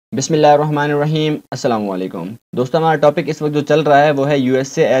बिस्मिल्लाहिर्रहमानिर्रहीम। अस्सलाम वालेकुम दोस्तों, हमारा टॉपिक इस वक्त जो चल रहा है वो है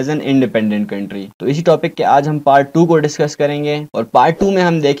USA as an independent country. तो इसी टॉपिक के आज हम पार्ट 2 को डिस्कस करेंगे और पार्ट 2 में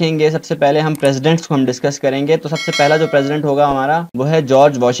हम देखेंगे, सबसे पहले हम प्रेसिडेंट्स को हम डिस्कस करेंगे। तो सबसे पहला जो प्रेसिडेंट होगा हमारा वो है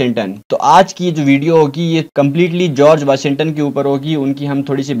जॉर्ज वाशिंगटन। तो आज की जो वीडियो होगी ये कम्प्लीटली जॉर्ज वाशिंगटन के ऊपर होगी। उनकी हम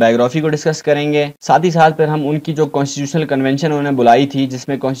थोड़ी सी बायोग्राफी को डिस्कस करेंगे, साथ ही साथ फिर हम उनकी जो कॉन्स्टिट्यूशनल कन्वेंशन उन्होंने बुलाई थी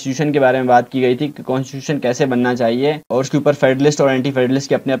जिसमें कॉन्स्टिट्यूशन के बारे में बात की गई थी कि कॉन्स्टिट्यूशन कैसे बनना चाहिए और उसके ऊपर फेडरलिस्ट और एंटी फेडरलिस्ट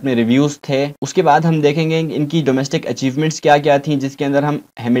के अपने अपने रिव्यूज थे। उसके बाद हम देखेंगे इनकी डोमेस्टिक अचीवमेंट्स क्या क्या थी, जिसके अंदर हम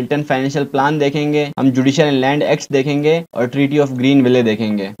हैमिल्टन फाइनेंशियल प्लान देखेंगे, हम जुडिशियल एंड लैंड एक्ट्स देखेंगे और ट्रीटी ऑफ ग्रीन विले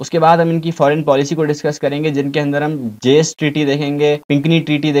देखेंगे। उसके बाद हम इनकी फॉरेन पॉलिसी को डिस्कस करेंगे जिनके अंदर हम जेस ट्रीटी देखेंगे, पिंकनी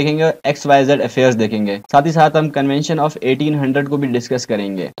ट्रीटी देखेंगे और XYZ अफेयर्स देखेंगे। साथ ही साथ हम कन्वेंशन ऑफ 1800 को भी डिस्कस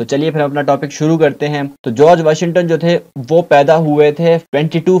करेंगे। तो चलिए फिर अपना टॉपिक शुरू करते हैं। तो जॉर्ज वाशिंगटन जो थे वो पैदा हुए थे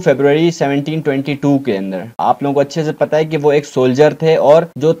 22 फरवरी 1722 के अंदर। आप लोगों को अच्छे से पता है कि वो एक सोल्जर थे और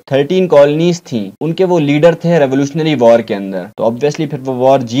जो 13 कॉलोनीज थी उनके वो लीडर थे रेवोल्यूशनरी वॉर के अंदर। तो ऑब्वियसली फिर वो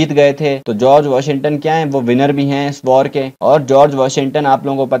वॉर जीत गए थे। तो जॉर्ज वाशिंगटन क्या है, वो विनर भी हैं इस वॉर के। और जॉर्ज वाशिंगटन आप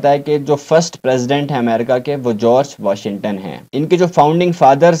लोगों को पता है कि जो फर्स्ट प्रेसिडेंट है अमेरिका के वो जॉर्ज वाशिंगटन हैं। इनके जो फाउंडिंग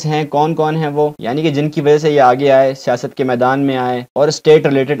फादर्स हैं कौन कौन है वो, यानी कि जिनकी वजह से ये आगे आए, सियासत के मैदान में आए और स्टेट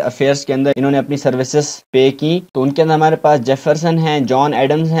रिलेटेड अफेयर्स के अंदर इन्होंने अपनी सर्विसेज पे की। तो उनके अंदर हमारे पास जेफरसन है, जॉन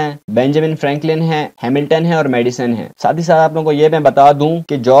एडम्स हैं, बेंजामिन फ्रैंकलिन है, हैमिल्टन है और मेडिसन है। साथ ही साथ आप लोगों को ये मैं बता दूं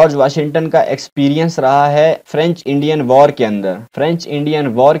कि जॉर्ज वाशिंगटन का एक्सपीरियंस रहा है फ्रेंच इंडियन वॉर के अंदर। फ्रेंच इंडियन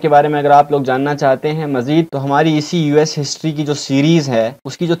वॉर के बारे में अगर आप लोग जानना चाहते हैं मजीद तो हमारी इसी यूएस हिस्ट्री की जो सीरीज है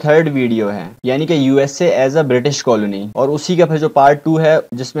उसकी जो 3rd वीडियो है, यानी कि USA as a British colony, और उसी का फिर जो पार्ट 2 है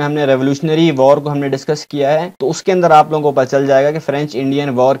जिसमें हमने रेवोल्यूशनरी वॉर को हमने डिस्कस किया है, तो उसके अंदर आप लोगों को पता चल जाएगा कि फ्रेंच इंडियन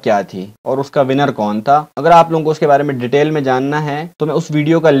वॉर क्या थी और उसका विनर कौन था। अगर आप लोगों को उसके बारे में डिटेल में जानना है तो मैं उस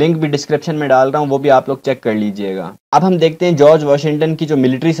वीडियो का लिंक भी डिस्क्रिप्शन में डाल रहा हूँ, वो भी आप लोग चेक कर लीजिएगा। अब हम देखते हैं जॉर्ज वाशिंगटन की जो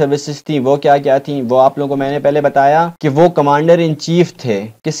मिलिट्री सर्विसेज थी वो क्या क्या थी। वो आप लोगों को मैंने पहले बताया कि वो कमांडर इन चीफ थे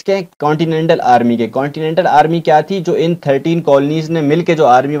किसके, कॉन्टिनेंटल आर्मी के। कॉन्टिनेंटल आर्मी क्या थी, जो इन 13 कॉलोनीज ने मिलकर जो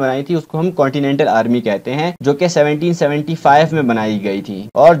आर्मी बनाई थी उसको हम कॉन्टिनेंटल आर्मी कहते हैं, जो कि 1775 में बनाई गई थी।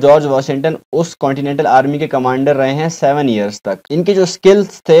 और जॉर्ज वाशिंगटन उस कॉन्टिनेंटल आर्मी के कमांडर रहे हैं 7 ईयर्स तक। इनके जो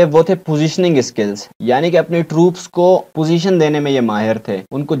स्किल्स थे वो थे पोजिशनिंग स्किल्स, यानी कि अपने ट्रूप्स को पोजीशन देने में ये माहिर थे।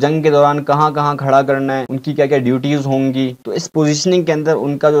 उनको जंग के दौरान कहाँ कहाँ खड़ा करना है, उनकी क्या क्या ड्यूटीज होंगी, तो इस पोजीशनिंग के अंदर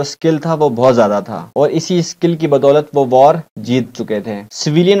उनका जो स्किल था वो बहुत ज्यादा था और इसी स्किल की बदौलत वो वॉर जीत चुके थे।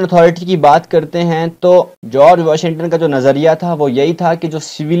 सिविलियन अथॉरिटी की बात करते हैं तो जॉर्ज वाशिंगटन का जो नजरिया था वो यही था कि जो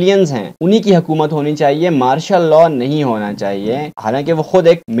सिविलियंस हैं उन्हीं की हुकूमत होनी चाहिए, मार्शल लॉ नहीं होना चाहिए। हालांकि वो खुद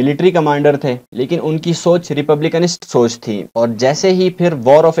एक मिलिट्री कमांडर थे लेकिन उनकी सोच रिपब्लिकनिस्ट सोच थी। और जैसे ही फिर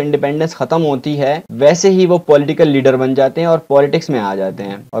वॉर ऑफ इंडिपेंडेंस खत्म होती है वैसे ही वो पॉलिटिकल लीडर बन जाते हैं और पॉलिटिक्स में आ जाते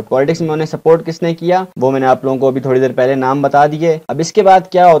हैं। और पॉलिटिक्स में उन्हें सपोर्ट किसने किया वो मैंने आप लोगों को अभी थोड़ी देर पहले नाम बता दिए। अब इसके बाद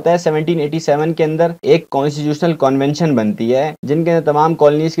क्या होता है, 1787 के अंदर एक कॉन्स्टिट्यूशनल कन्वेंशन बनती है जिनके अंदर तमाम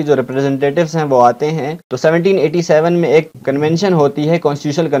कॉलोनीज के जो रिप्रेजेंटेटिव्स हैं वो आते हैं। तो 1787 में एक कन्वेंशन होती है,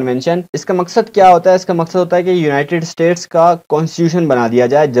 कॉन्स्टिट्यूशनल कन्वेंशन। इसका मकसद क्या होता है, इसका मकसद होता है कि यूनाइटेड स्टेट्स का कॉन्स्टिट्यूशन बना दिया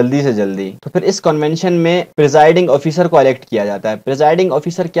जाए जल्दी से जल्दी। तो फिर इस कन्वेंशन में प्रिजाइडिंग ऑफिसर को इलेक्ट किया जाता है। प्रिजाइडिंग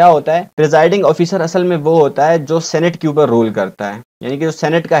ऑफिसर क्या होता है, प्रिजाइडिंग ऑफिसर असल में वो होता है जो सेनेट के ऊपर रूल करता है, यानी कि जो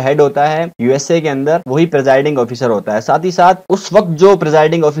सेनेट का हेड होता है यूएसए के अंदर वही प्रिजाइडिंग ऑफिसर होता है। साथ ही साथ उस वक्त जो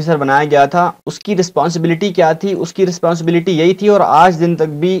प्रिजाइडिंग ऑफिसर बनाया गया था उसकी रिस्पांसिबिलिटी क्या थी, उसकी रिस्पांसिबिलिटी यही थी और आज दिन तक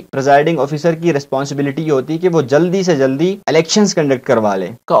भी प्रिजाइडिंग ऑफिसर की रिस्पांसिबिलिटी होती है कि वो जल्दी से जल्दी इलेक्शंस कंडक्ट करवा ले।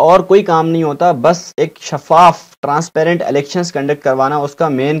 का और कोई काम नहीं होता, बस एक शफाफ ट्रांसपेरेंट इलेक्शंस कंडक्ट करवाना उसका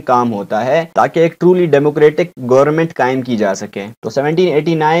मेन काम होता है ताकि एक ट्रूली डेमोक्रेटिक गवर्नमेंट कायम की जा सके। तो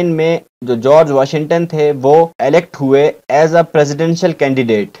 1789 में जो जॉर्ज वाशिंगटन थे वो इलेक्ट हुए एज अ प्रेसिडेंशियल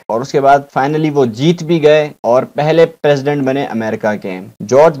कैंडिडेट और उसके बाद फाइनली वो जीत भी गए और पहले प्रेसिडेंट बने अमेरिका के।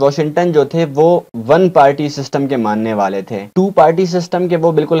 जॉर्ज वाशिंगटन जो थे वो 1 पार्टी सिस्टम के मानने वाले थे, 2 पार्टी सिस्टम के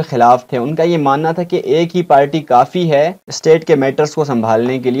वो बिल्कुल खिलाफ थे। उनका ये मानना था कि एक ही पार्टी काफी है स्टेट के मैटर्स को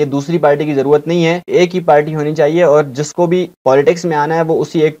संभालने के लिए, दूसरी पार्टी की जरूरत नहीं है, एक ही पार्टी होनी चाहिए और जिसको भी पॉलिटिक्स में आना है वो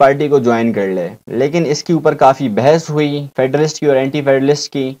उसी एक पार्टी को ज्वाइन कर ले। लेकिन इसके ऊपर काफी बहस हुई फेडरलिस्ट की और एंटी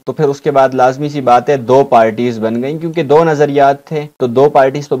फेडरलिस्ट की। तो फिर उसके बाद लाजमी सी बात है 2 पार्टीज बन गई, क्योंकि 2 नजरियात थे तो 2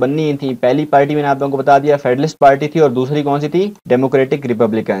 पार्टीज तो बननी ही थी। पहली पार्टी मैंने आप लोगों को बता दिया फेडरलिस्ट पार्टी थी और दूसरी कौन सी थी, डेमोक्रेटिक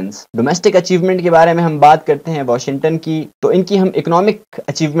रिपब्लिकन्स। डोमेस्टिक अचीवमेंट के बारे में हम बात करते हैं वाशिंगटन की, तो इनकी हम इकोनॉमिक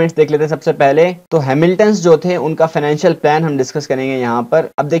अचीवमेंट्स देख लेते हैं। सबसे पहले तो हैमिल्टन्स जो थे उनका फाइनेंशियल प्लान हम डिस्कस करेंगे यहाँ पर।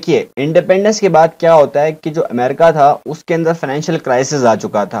 अब देखिए इंडिपेंडेंस के बाद क्या होता है कि जो अमेरिका था उसके अंदर फाइनेंशियल क्राइसिस आ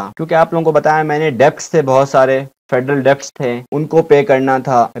चुका था, क्योंकि आप लोगों को बताया मैंने डेब्ट्स थे बहुत सारे, फेडरल डेब्ट्स थे उनको पे करना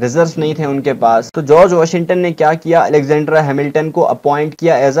था, रिजर्व्स नहीं थे उनके पास। तो जॉर्ज वॉशिंगटन ने क्या किया, अलेक्जेंड्रा हैमिल्टन को अपॉइंट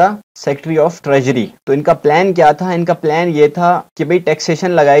किया as a secretary of treasury. तो इनका प्लान क्या था, इनका प्लान ये था कि भाई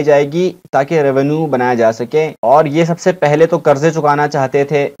टैक्सेशन लगाई जाएगी ताकि रेवेन्यू बनाया जा सके, और ये सबसे पहले तो कर्जे चुकाना चाहते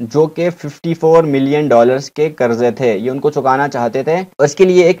थे जो कि 54 मिलियन डॉलर्स के कर्जे थे, ये उनको चुकाना चाहते थे। और इसके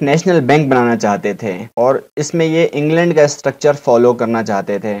लिए एक नेशनल बैंक बनाना चाहते थे और इसमें ये इंग्लैंड का स्ट्रक्चर फॉलो करना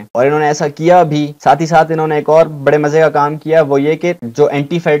चाहते थे, और इन्होंने ऐसा किया भी। साथ ही साथ इन्होंने एक और बड़े मजे का काम किया, वो ये कि जो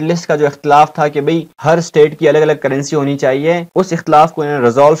एंटी फेडरलिस्ट का जो इख्तलाफ था कि भाई हर स्टेट की अलग अलग करेंसी होनी चाहिए, उस इख्तलाफ को इन्होंने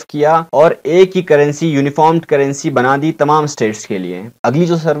रिजॉल्व किया और एक ही करेंसी, यूनिफॉर्म्ड करेंसी बना दी तमाम स्टेट्स के लिए। अगली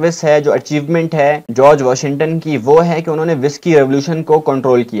जो सर्विस है, जो अचीवमेंट है जॉर्ज वॉशिंगटन की, वो है कि उन्होंने विस्की रेवोल्यूशन को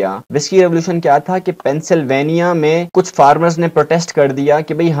कंट्रोल किया। विस्की रेवोल्यूशन क्या था कि पेंसिल्वेनिया में कुछ फार्मर्स ने प्रोटेस्ट कर दिया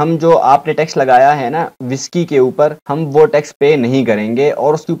कि भाई हम जो आपने टैक्स लगाया है ना विस्की के ऊपर, हम वो टैक्स पे नहीं करेंगे,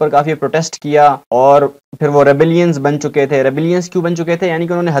 और उसके ऊपर काफी प्रोटेस्ट किया। और फिर वो रेबेलियंस बन चुके थे। रेबेलियंस क्यों बन चुके थे, यानी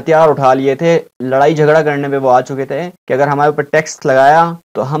कि उन्होंने हथियार उठा लिए थे, लड़ाई झगड़ा करने पे वो आ चुके थे कि अगर हमारे ऊपर टैक्स लगाया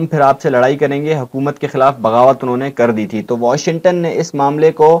तो हम फिर आपसे लड़ाई करेंगे। हुकूमत के खिलाफ बगावत उन्होंने कर दी थी। तो वॉशिंगटन ने इस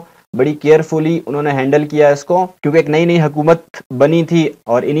मामले को बड़ी केयरफुली उन्होंने हैंडल किया इसको, क्योंकि एक नई नई हुकूमत बनी थी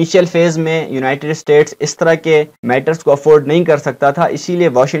और इनिशियल फेज में यूनाइटेड स्टेट्स इस तरह के मैटर्स को अफोर्ड नहीं कर सकता था। इसीलिए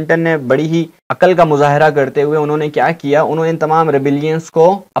वॉशिंगटन ने बड़ी ही अकल का मुजाहरा करते हुए उन्होंने क्या किया, उन्होंने इन तमाम रेबेलियंस को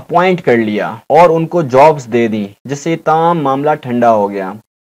अपॉइंट कर लिया और उनको जॉब्स दे दी, जिससे तमाम मामला ठंडा हो गया।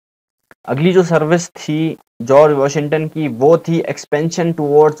 अगली जो सर्विस थी जॉर्ज वॉशिंगटन की, वो थी एक्सपेंशन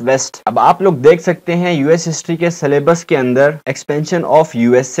टुवर्ड्स वेस्ट। अब आप लोग देख सकते हैं यूएस हिस्ट्री के सिलेबस के अंदर एक्सपेंशन ऑफ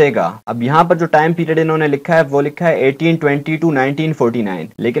यूएसए का। अब यहाँ पर जो टाइम पीरियड इन्होंने लिखा है वो लिखा है 1820 टू 1949,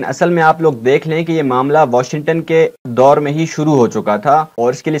 लेकिन असल में आप लोग देख लें कि ये मामला वॉशिंगटन के दौर में ही शुरू हो चुका था।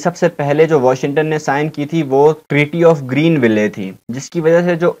 और इसके लिए सबसे पहले जो वॉशिंगटन ने साइन की थी वो ट्रीटी ऑफ ग्रीनविले थी, जिसकी वजह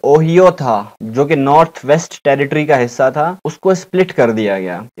से जो ओहियो था जो कि नॉर्थ वेस्ट टेरिटरी का हिस्सा था, उसको स्प्लिट कर दिया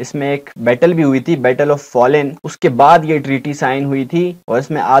गया। इसमें एक बैटल भी हुई थी, बैटल ऑफ फॉलेन। उसके बाद ये ट्रीटी साइन हुई थी और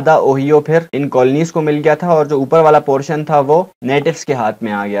इसमें आधा ओहियो फिर इन कॉलोनीज को मिल गया था और जो ऊपर वाला पोर्शन था वो नेटिव्स के हाथ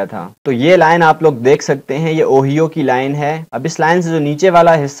में आ गया था। तो ये लाइन आप लोग देख सकते हैं, ये ओहियो की लाइन है। अब इस लाइन से जो नीचे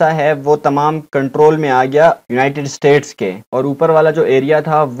वाला हिस्सा है वो तमाम कंट्रोल में आ गया यूनाइटेड स्टेट्स के, और ऊपर वाला जो एरिया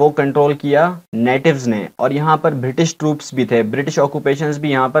था वो कंट्रोल किया नेटिव्स ने। और यहाँ पर ब्रिटिश ट्रूप्स भी थे, ब्रिटिश ऑक्यूपेशंस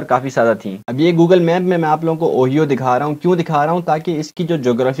भी यहाँ पर काफी ज्यादा थी। अब ये गूगल मैप में मैं आप लोगों को ओहियो दिखा रहा हूँ, क्यों दिखा रहा हूँ, ताकि इसकी जो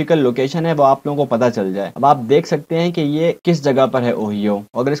ज्योग्राफिकल लोकेशन है वो आप लोगों को पता चल जाए। अब आप देख सकते हैं कि ये किस जगह पर है ओहियो।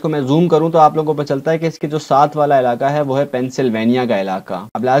 अगर इसको मैं जूम करूं तो आप लोगों को पता चलता है कि इसके जो साथ वाला इलाका है वो है पेंसिल्वेनिया का इलाका।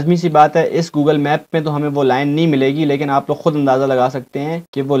 अब लाजमी सी बात है इस गूगल मैप में तो हमें वो लाइन नहीं मिलेगी, लेकिन आप लोग खुद अंदाजा लगा सकते हैं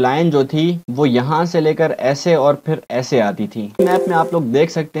कि वो लाइन जो थी वो यहाँ से लेकर ऐसे और फिर ऐसे आती थी। मैप में आप लोग देख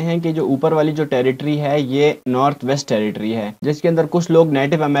सकते हैं कि जो ऊपर वाली जो टेरिटरी है ये नॉर्थ वेस्ट टेरिटरी है, जिसके अंदर कुछ लोग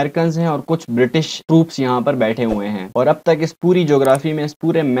नेटिव अमेरिकन हैं और कुछ ब्रिटिश ट्रूप्स यहाँ पर बैठे हुए हैं। और अब तक इस पूरी ज्योग्राफी में, इस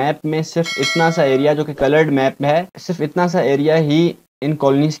पूरे मैप में सिर्फ इतना सा एरिया जो कि कलर्ड मैप है, सिर्फ इतना सा एरिया ही इन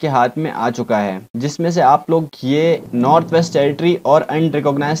कॉलोनीज के हाथ में आ चुका है, जिसमें से आप लोग ये नॉर्थ वेस्ट टेरिटरी और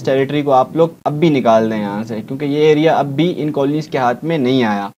अनरिकॉग्नाइज्ड टेरिटरी को आप लोग अब भी निकाल दें यहाँ से, क्योंकि ये एरिया अब भी इन कॉलोनीज के हाथ में नहीं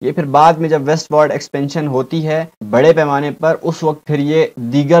आया। ये फिर बाद में जब वेस्ट वर्ड एक्सपेंशन होती है बड़े पैमाने पर, उस वक्त फिर ये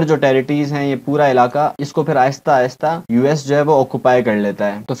दीगर जो टेरिटरीज हैं, ये पूरा इलाका, इसको फिर आहिस्ता आहिस्ता यूएस जो है वो ऑक्युपाई कर लेता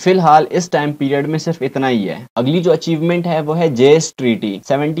है। तो फिलहाल इस टाइम पीरियड में सिर्फ इतना ही है। अगली जो अचीवमेंट है वो है जेस ट्रीटी,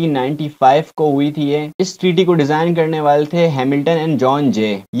 1795 को हुई थी ये। इस ट्रीटी को डिजाइन करने वाले थे हैमिल्टन एंड जॉन जे।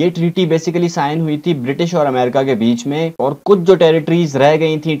 ये ट्रीटी बेसिकली साइन हुई थी ब्रिटिश और अमेरिका के बीच में, और कुछ जो टेरिटरीज रह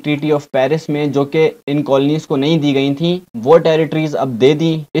गई थी ट्रीटी ऑफ पेरिस में जो कि इन कॉलोनीज को नहीं दी गई थी, वो टेरिटरीज अब दे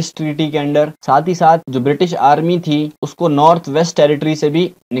दी इस ट्रीटी के अंडर। साथ ही साथ जो ब्रिटिश आर्मी थी उसको नॉर्थ वेस्ट टेरिटरी से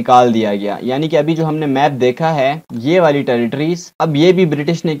भी निकाल दिया गया, यानी कि अभी जो हमने मैप देखा है ये वाली टेरिटरीज अब ये भी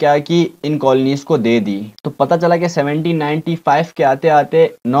ब्रिटिश ने क्या की, इन कॉलोनीज को दे दी। तो पता चला कि 1795 के आते आते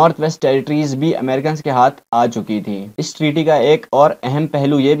नॉर्थ वेस्ट टेरिटरीज भी अमेरिकन के हाथ आ चुकी थी। इस ट्रीटी का एक और अहम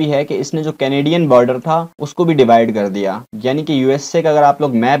पहलू ये भी है कि इसने जो कैनेडियन बॉर्डर था उसको भी डिवाइड कर दिया, यानी कि यूएसए का अगर आप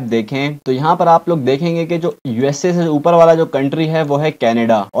लोग मैप देखें तो यहाँ पर आप लोग देखेंगे कि जो यूएसए से ऊपर वाला जो कंट्री है वो है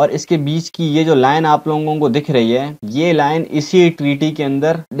कनाडा, और इसके बीच की ये जो लाइन आप लोगों को दिख रही है ये लाइन इसी ट्रीटी के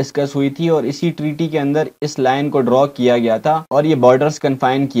अंदर डिस्कस हुई थी, और इसी ट्रीटी के अंदर इस लाइन को ड्रॉ किया गया था और ये बॉर्डर्स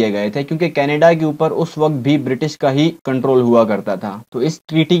कन्फाइन किए गए थे, क्योंकि कनाडा के ऊपर उस वक्त भी ब्रिटिश का ही कंट्रोल हुआ करता था। तो इस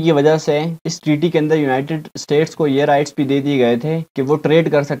ट्रीटी की वजह से इस ट्रीटी के अंदर यूनाइटेड स्टेट्स को ये राइट्स भी दे दिए गए थे कि वो ट्रेड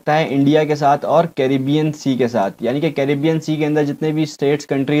कर सकता है इंडिया के साथ और कैरिबियन सी के साथ, यानी कि कैरिबियन सी के अंदर जितने भी स्टेट्स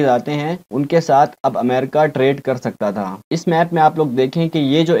कंट्रीज आते हैं उनके साथ अब अमेरिका ट्रेड कर सकता था। इस मैप में आप लोग देखें कि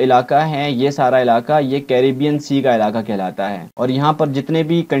ये जो इलाका है, ये सारा इलाका ये कैरिबियन सी का इलाका कहलाता है और यहाँ पर जितने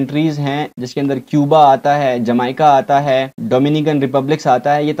भी कंट्रीज हैं जिसके अंदर क्यूबा आता है, जमाइका आता है, डोमिनिकन रिपब्लिक्स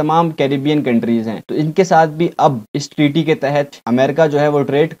आता है, ये तमाम कैरिबियन कंट्रीज हैं। तो इनके साथ भी अब इस ट्रीटी के तहत अमेरिका जो है वो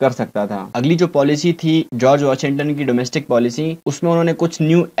ट्रेड कर सकता था। अगली जो पॉलिसी थी जॉर्ज वॉशिंगटन की डोमेस्टिक पॉलिसी, उसमें उन्होंने कुछ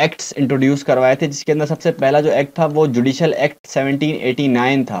न्यू एक्ट्स इंट्रोड्यूस करवाए थे, जिसके अंदर सबसे पहला जो एक्ट था वो जुडिशियल एक्ट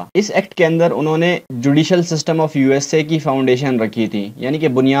 1789 था। इस एक्ट के अंदर उन्होंने जुडिशियल सिस्टम ऑफ यूएसए की फाउंडेशन रखी थी, यानी कि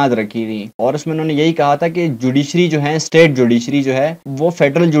बुनियाद रखी थी और उसमें उन्होंने यही कहा था कि जुडिशरी जो है, स्टेट जुडिशरी जो है वो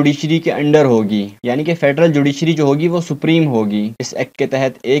फेडरल जुडिशरी के अंडर होगी, यानी कि फेडरल जुडिशरी जो होगी वो सुप्रीम होगी। इस एक्ट के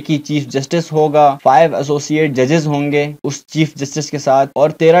तहत एक ही चीफ जस्टिस होगा, 5 एसोसिएट जजेस होंगे उस चीफ जस्टिस के साथ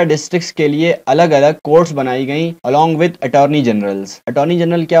और 13 डिस्ट्रिक्ट्स के लिए अलग अलग कोर्ट्स बनाई गई along with attorney generals. Attorney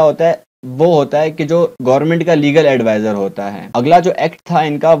general क्या होता है? वो होता है कि जो गवर्नमेंट का लीगल एडवाइजर होता है। अगला जो एक्ट था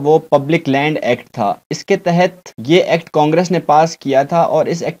इनका वो पब्लिक लैंड एक्ट था। इसके तहत ये एक्ट कांग्रेस ने पास किया था और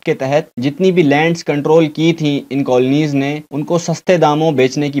इस एक्ट के तहत जितनी भी लैंड्स कंट्रोल की थी इन कॉलोनीज ने, उनको सस्ते दामों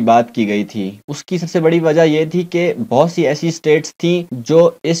बेचने की बात की गई थी। उसकी सबसे बड़ी वजह यह थी कि बहुत सी ऐसी स्टेट्स थी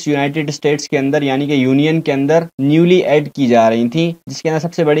जो इस यूनाइटेड स्टेट्स के अंदर यानी कि यूनियन के अंदर न्यूली एड की जा रही थी, जिसके अंदर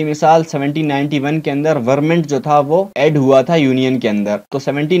सबसे बड़ी मिसाल 1791 के अंदर वर्मेंट जो था वो एड हुआ था यूनियन के अंदर। तो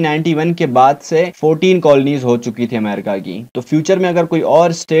 1791 के बाद से 14 कॉलोनीज हो चुकी थी अमेरिका की। तो फ्यूचर में अगर कोई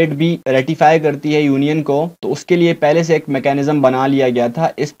और स्टेट भी रेटिफाई करती है यूनियन को तो उसके लिए पहले से एक मैकेनिज्म बना लिया गया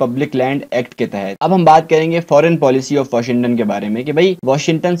था इस पब्लिक लैंड एक्ट के तहत। अब हम बात करेंगे फॉरेन पॉलिसी ऑफ वाशिंगटन के बारे में कि भाई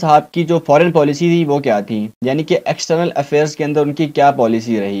वाशिंगटन साहब की जो फॉरेन पॉलिसी थी वो क्या थी, यानी कि एक्सटर्नल अफेयर्स के अंदर उनकी क्या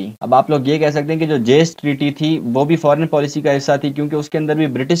पॉलिसी रही। अब आप लोग ये कह सकते हैं कि जो जेस ट्रीटी थी वो भी फॉरेन पॉलिसी का हिस्सा थी क्योंकि उसके अंदर भी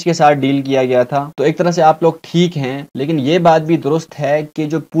ब्रिटिश के साथ डील किया गया था। तो एक तरह से आप लोग ठीक हैं, लेकिन ये बात भी दुरुस्त है कि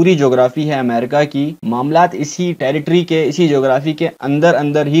जो पूरी ज्योग्राफी है अमेरिका की, मामलात इसी टेरिटरी के, इसी ज्योग्राफी के अंदर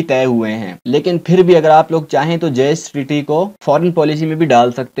अंदर ही तय हुए हैं। लेकिन फिर भी अगर आप लोग चाहें तो जेस ट्रीटी को फॉरेन पॉलिसी में भी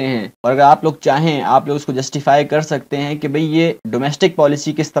डाल सकते हैं और अगर आप लोग चाहें आप लोग उसको जस्टिफाई कर सकते हैं कि भाई ये डोमेस्टिक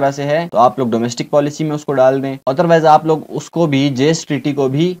पॉलिसी किस तरह से है तो आप लोग डोमेस्टिक पॉलिसी में उसको डाल दें। अदरवाइज आप लोग उसको भी जेस ट्रीटी को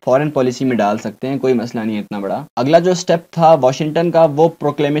भी फॉरेन पॉलिसी में डाल सकते हैं, कोई मसला नहीं है इतना बड़ा। अगला जो स्टेप था वॉशिंगटन का वो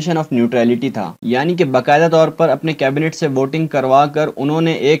प्रोक्लेमेशन ऑफ न्यूट्रलिटी था, यानी कि बाकायदा तौर पर अपने कैबिनेट से वोटिंग करवा कर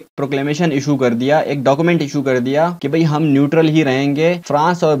उन्होंने एक प्रोक्लेमेशन इशू कर दिया, एक डॉक्यूमेंट इशू कर दिया कि भाई हम न्यूट्रल ही रहेंगे,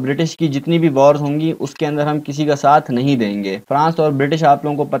 फ्रांस और ब्रिटिश की जितनी भी वॉर्स होंगी उसके अंदर हम किसी का साथ नहीं देंगे। फ्रांस और ब्रिटिश आप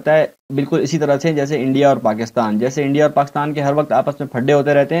लोगों को पता है बिल्कुल इसी तरह से जैसे इंडिया और पाकिस्तान, जैसे इंडिया और पाकिस्तान के हर वक्त आपस में फड्डे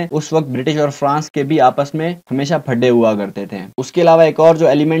होते रहते हैं, उस वक्त ब्रिटिश और फ्रांस के भी आपस में हमेशा फड्डे हुआ करते थे। उसके अलावा एक और जो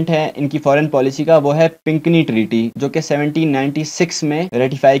एलिमेंट है इनकी फॉरेन पॉलिसी का वो है पिंकनी ट्रीटी, जो कि 1796 में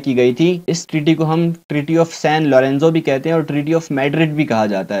रेटिफाई की गई थी। इस ट्रीटी को हम ट्रीटी ऑफ सैन लॉरेंजो भी कहते हैं और ट्रीटी ऑफ मैड्रिड भी कहा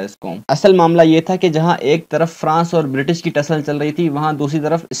जाता है इसको। असल मामला ये था कि जहां एक तरफ फ्रांस और ब्रिटिश की टसल चल रही थी वहां दूसरी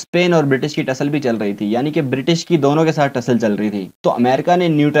तरफ स्पेन और ब्रिटिश की टसल भी चल रही थी, यानी कि ब्रिटिश की दोनों के साथ टसल चल रही थी। तो अमेरिका ने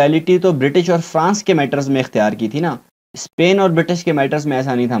न्यूट्रलिटी तो ब्रिटिश और फ्रांस के मैटर्स में इख्तियार की थी ना, स्पेन और ब्रिटिश के मैटर्स में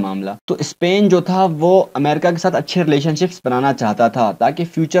ऐसा नहीं था मामला। तो स्पेन जो था वो अमेरिका के साथ अच्छे रिलेशनशिप्स बनाना चाहता था ताकि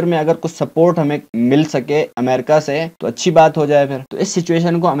फ्यूचर में अगर कुछ सपोर्ट हमें मिल सके अमेरिका से तो अच्छी बात हो जाए फिर। तो इस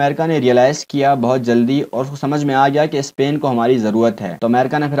सिचुएशन को अमेरिका ने रियलाइज किया बहुत जल्दी और उसको समझ में आ गया कि स्पेन को हमारी जरूरत है। तो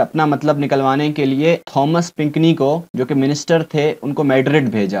अमेरिका ने फिर अपना मतलब निकलवाने के लिए थॉमस पिंकनी को, जो कि मिनिस्टर थे, उनको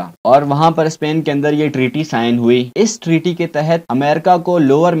मैड्रिड भेजा और वहां पर स्पेन के अंदर ये ट्रीटी साइन हुई। इस ट्रीटी के तहत अमेरिका को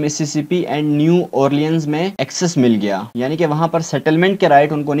lower Mississippi and new Orleans में एक्सेस मिल गया, यानी कि वहां पर सेटलमेंट के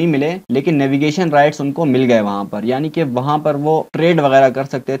राइट उनको नहीं मिले लेकिन नेविगेशन राइट्स उनको मिल गए वहां पर, यानी कि वहां पर वो ट्रेड वगैरह कर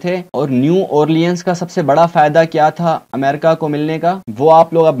सकते थे। और न्यू ऑरलियंस का सबसे बड़ा फायदा क्या था अमेरिका को मिलने का, वो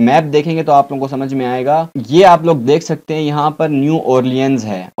आप लोग अब मैप देखेंगे तो आप लोगों को समझ में आएगा। ये आप लोग देख सकते हैं यहाँ पर न्यू ऑरलियंस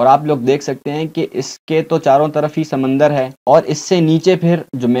है और आप लोग देख सकते हैं कि इसके तो चारों तरफ ही समंदर है और इससे नीचे फिर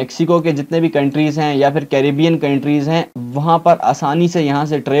जो मेक्सिको के जितने भी कंट्रीज हैं या फिर कैरिबियन कंट्रीज हैं वहां पर आसानी से यहाँ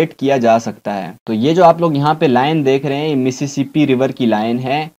से ट्रेड किया जा सकता है। तो ये जो आप लोग यहाँ पे लाइन देख रहे हैं मिसिसिपी रिवर की लाइन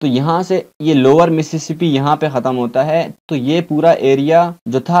है, तो यहाँ से ये लोअर मिसिसिपी यहाँ पे खत्म होता है। तो ये पूरा एरिया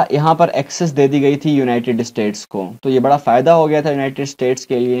जो था यहाँ पर एक्सेस दे दी गई थी यूनाइटेड स्टेट्स को, तो ये बड़ा फायदा हो गया था यूनाइटेड स्टेट्स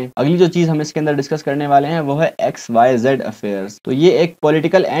के लिए। अगली जो चीज हम इसके अंदर डिस्कस करने वाले हैं वो है XYZ अफेयर्स। तो ये एक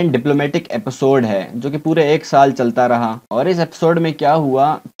पॉलिटिकल एंड डिप्लोमेटिक एपिसोड है जो कि पूरे 1 साल चलता रहा और इस एपिसोड में क्या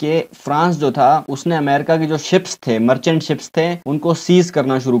हुआ कि फ्रांस जो था उसने अमेरिका के जो शिप्स थे, मर्चेंट शिप्स थे, उनको सीज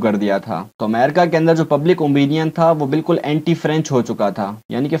करना शुरू कर दिया था। तो अमेरिका के अंदर जो पब्लिक ओपिनियन था वो बिल्कुल एंटी फ्रेंच हो चुका था,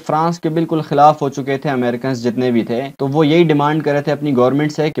 यानी कि फ्रांस के बिल्कुल खिलाफ हो चुके थे अमेरिकन जितने भी थे। तो वो यही डिमांड कर रहे थे अपनी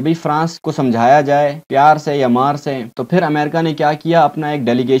गवर्नमेंट से कि भाई फ्रांस को समझाया जाए प्यार से या मार से। तो फिर अमेरिका ने क्या किया, अपना एक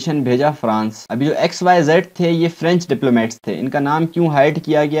डेलीगेशन भेजा फ्रांस। अभी जो XYZ थे ये फ्रेंच डिप्लोमेट्स थे, इनका नाम क्यों हाइड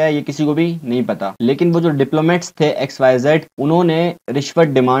किया गया है ये किसी को भी नहीं पता, लेकिन वो जो डिप्लोमेट्स थे XYZ उन्होंने रिश्वत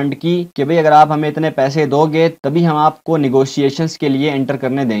डिमांड की कि भाई अगर आप हमें इतने पैसे दोगे तभी हम आपको निगोशिएशंस के लिए एंटर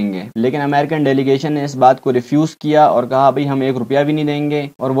करने देंगे। लेकिन अमेरिकन डेलीगेशन ने इस बात को रिफ्यूज किया और कहा भाई हम 1 रुपया भी नहीं देंगे,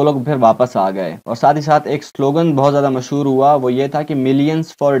 और वो लोग फिर वापस आ गए। और साथ ही साथ एक स्लोगन बहुत ज्यादा मशहूर हुआ, वो ये था कि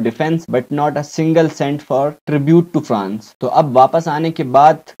millions for defence but not a single sent for tribute to France. तो अब वापस आने के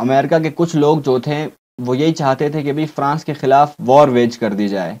बाद अमेरिका के कुछ लोग जो थे वो यही चाहते थे कि भाई फ्रांस के खिलाफ वॉर वेज कर दी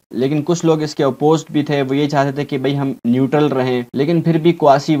जाए, लेकिन कुछ लोग इसके अपोज भी थे, वो यही चाहते थे कि भाई हम न्यूट्रल रहें। लेकिन फिर भी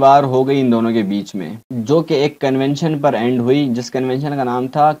क्वासी वार हो गई इन दोनों के बीच में, जो कि एक कन्वेंशन पर एंड हुई, जिस कन्वेंशन का नाम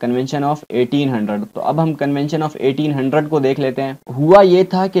था कन्वेंशन ऑफ 1800। तो अब हम कन्वेंशन ऑफ 1800 को देख लेते हैं। हुआ ये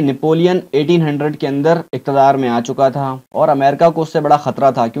था कि नेपोलियन 1800 के अंदर इक़्तिदार में आ चुका था और अमेरिका को उससे बड़ा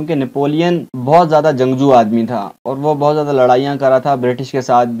खतरा था, क्योंकि नेपोलियन बहुत ज्यादा जंगजू आदमी था और वो बहुत ज्यादा लड़ाइयां कर रहा था ब्रिटिश के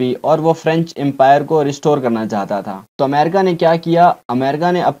साथ भी, और वो फ्रेंच एम्पायर को रिस्टोर करना चाहता था। तो अमेरिका ने क्या किया,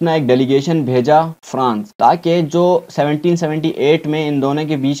 अमेरिका ने अपना एक डेलीगेशन भेजा फ्रांस, ताकि जो 1778 में इन दोनों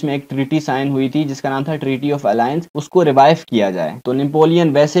के बीच में एक ट्रीटी साइन हुई थी जिसका नाम था ट्रीटी ऑफ अलायंस, उसको रिवाइव किया जाए। तो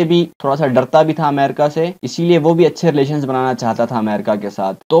नेपोलियन वैसे भी थोड़ा सा डरता भी था अमेरिका से, इसीलिए वो भी अच्छे रिलेशंस बनाना चाहता था अमेरिका के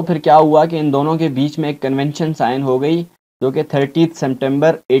साथ। तो फिर क्या हुआ कि इन दोनों के बीच में एक कन्वेंशन साइन हो गई जो कि 30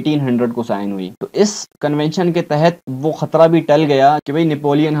 सितंबर 1800 को साइन हुई। तो इस कन्वेंशन के तहत वो खतरा भी टल गया कि भाई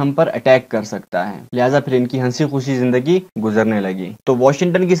नेपोलियन हम पर अटैक कर सकता है, लिहाजा फिर इनकी हंसी खुशी जिंदगी गुजरने लगी। तो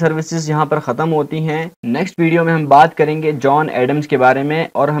वॉशिंगटन की सर्विसेज यहाँ पर खत्म होती हैं। नेक्स्ट वीडियो में हम बात करेंगे जॉन एडम्स के बारे में,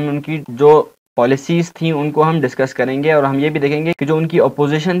 और हम उनकी जो पॉलिसीज थी उनको हम डिस्कस करेंगे, और हम ये भी देखेंगे कि जो उनकी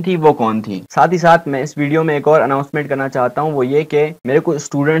अपोजिशन थी वो कौन थी। साथ ही साथ मैं इस वीडियो में एक और अनाउंसमेंट करना चाहता हूँ, वो ये कि मेरे को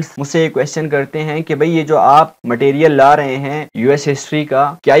स्टूडेंट्स मुझसे एक क्वेश्चन करते हैं कि भाई ये जो आप मटेरियल ला रहे हैं यूएस हिस्ट्री का,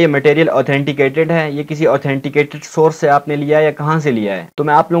 क्या ये मटेरियल ऑथेंटिकेटेड है, ये किसी ऑथेंटिकेटेड सोर्स से आपने लिया है या कहाँ से लिया है। तो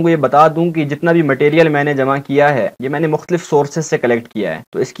मैं आप लोगों को ये बता दूं कि जितना भी मटेरियल मैंने जमा किया है ये मैंने मुख्तलिफ सोर्सेज से कलेक्ट किया है।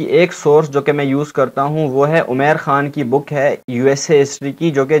 तो इसकी एक सोर्स जो कि मैं यूज करता हूँ वो है उमैर खान की बुक है यूएसए हिस्ट्री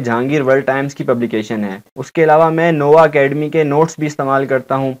की, जो कि जहांगीर वर्ल्ड टाइम्स की पब्लिकेशन है। उसके अलावा मैं नोवा अकेडमी के नोट्स भी इस्तेमाल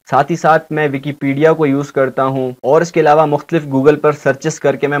करता हूँ, साथ ही साथ मैं विकीपीडिया को यूज करता हूँ, और इसके अलावा मुख्तलिफ गूगल पर सर्चेस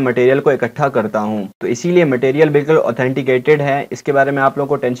करके मैं मटेरियल को इकट्ठा करता हूँ। तो इसीलिए मटेरियल बिल्कुल ऑथेंटिकेटेड है, इसके बारे में आप लोगों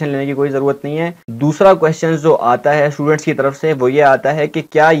को टेंशन लेने की कोई जरूरत नहीं है। दूसरा क्वेश्चन जो आता है स्टूडेंट्स की तरफ से वो ये आता है कि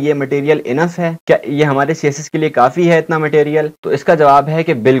क्या ये मटेरियल इनफ है, क्या ये हमारे सीएसएस के लिए काफी है इतना मटेरियल। तो इसका जवाब है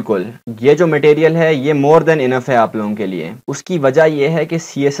कि बिल्कुल ये जो मटेरियल है ये मोर देन इनफ है आप लोगों के लिए। उसकी वजह यह है कि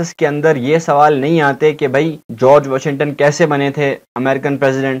सीएसएस के अंदर ये सवाल नहीं आते कि भाई जॉर्ज वॉशिंगटन कैसे बने थे अमेरिकन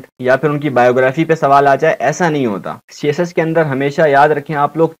प्रेसिडेंट, या फिर उनकी बायोग्राफी पे सवाल आ जाए, ऐसा नहीं होता। सीएसएस के अंदर हमेशा याद रखें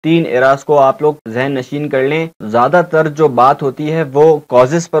आप लोग 3 एरास को आप लोग जहन नशीन कर लें। ज्यादातर जो बात होती है वो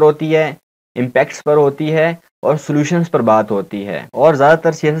कॉजेस पर होती है, इम्पैक्ट्स पर होती है और सॉल्यूशंस पर बात होती है, और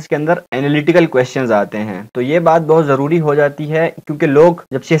ज्यादातर सीएसएस के अंदर एनालिटिकल क्वेश्चंस आते हैं। तो ये बात बहुत जरूरी हो जाती है, क्योंकि लोग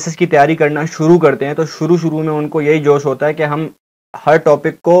जब सीएसएस की तैयारी करना शुरू करते हैं तो शुरू में उनको यही जोश होता है कि हम हर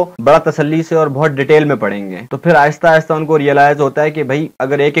टॉपिक को बड़ा तसल्ली से और बहुत डिटेल में पढ़ेंगे। तो फिर आहिस्ता आहिस्ता उनको रियलाइज होता है कि भाई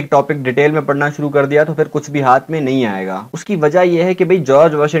अगर एक एक टॉपिक डिटेल में पढ़ना शुरू कर दिया तो फिर कुछ भी हाथ में नहीं आएगा। उसकी वजह यह है कि भाई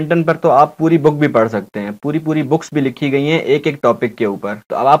जॉर्ज वॉशिंगटन पर तो आप पूरी बुक भी पढ़ सकते हैं, पूरी बुक्स भी लिखी गई हैं एक एक टॉपिक के ऊपर।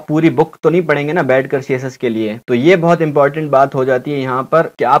 तो अब आप पूरी बुक तो नहीं पढ़ेंगे ना बैठकर सीएसएस के लिए। तो ये बहुत इंपॉर्टेंट बात हो जाती है यहाँ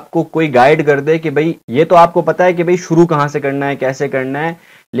पर कि आपको कोई गाइड कर दे कि भाई ये तो आपको पता है कि भाई शुरू कहाँ से करना है, कैसे करना है,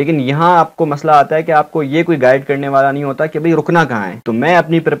 लेकिन यहाँ आपको मसला आता है कि आपको ये कोई गाइड करने वाला नहीं होता कि भाई रुकना कहाँ है। तो मैं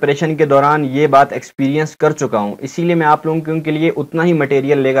अपनी प्रिपरेशन के दौरान ये बात एक्सपीरियंस कर चुका हूँ, इसीलिए मैं आप लोगों के लिए उतना ही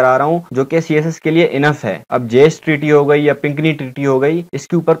मटेरियल लेकर आ रहा हूँ जो कि सीएसएस के लिए इनफ है। अब जेस ट्रीटी हो गई या पिंकनी ट्रीटी हो गई,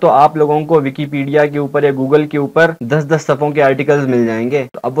 इसके ऊपर तो आप लोगों को विकीपीडिया के ऊपर या गूगल के ऊपर 10-10 सफ़ों के आर्टिकल्स मिल जाएंगे।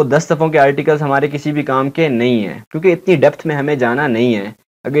 तो अब वो 10 सफ़ों के आर्टिकल्स हमारे किसी भी काम के नहीं है, क्योंकि इतनी डेप्थ में हमें जाना नहीं है।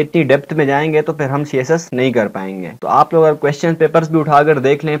 अगर इतनी डेप्थ में जाएंगे तो फिर हम सीएसएस नहीं कर पाएंगे। तो आप लोग अगर क्वेश्चन पेपर्स भी उठाकर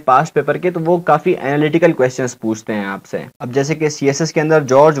देख लें पास्ट पेपर के, तो वो काफी एनालिटिकल क्वेश्चंस पूछते हैं आपसे। अब जैसे कि सीएसएस के अंदर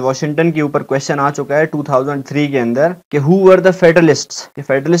जॉर्ज वॉशिंगटन के ऊपर क्वेश्चन आ चुका है 2003 के अंदर कि हु वर द फेडरलिस्ट्स, कि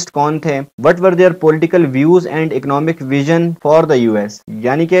फेडरलिस्ट कौन थे, what were there political views and economic vision for the US,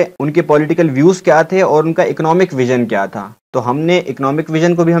 यानी कि उनके पॉलिटिकल व्यूज क्या थे और उनका इकोनॉमिक विजन क्या था। तो हमने इकोनॉमिक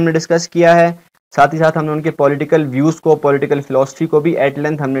विजन को भी हमने डिस्कस किया है, साथ ही साथ हमने उनके पॉलिटिकल व्यूज को, पॉलिटिकल फिलॉसफी को भी एट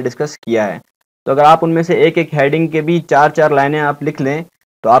लेंथ हमने डिस्कस किया है। तो अगर आप उनमें से एक एक हेडिंग के भी 4-4 लाइनें आप लिख लें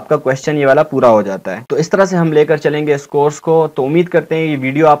तो आपका क्वेश्चन ये वाला पूरा हो जाता है। तो इस तरह से हम लेकर चलेंगे इस कोर्स को। तो उम्मीद करते हैं ये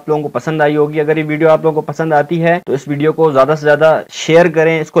वीडियो आप लोगों को पसंद आई होगी। अगर ये वीडियो आप लोगों को पसंद आती है तो इस वीडियो को ज्यादा से ज्यादा शेयर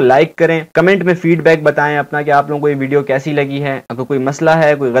करें, इसको लाइक करें, कमेंट में फीडबैक बताएं अपना कि आप लोगों को ये वीडियो कैसी लगी है। अगर कोई मसला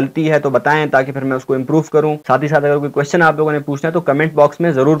है, कोई गलती है तो बताएं ताकि फिर मैं उसको इंप्रूव करूं। साथ ही साथ अगर कोई क्वेश्चन आप लोगों ने पूछना है तो कमेंट बॉक्स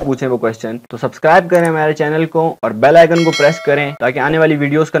में जरूर पूछें वो क्वेश्चन। तो सब्सक्राइब करें हमारे चैनल को और बेल आइकन को प्रेस करें ताकि आने वाली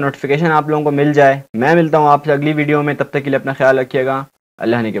वीडियोस का नोटिफिकेशन आप लोगों को मिल जाए। मैं मिलता हूं आपसे अगली वीडियो में, तब तक के लिए अपना ख्याल रखिएगा।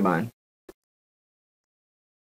 अल्लाह ने के बाद।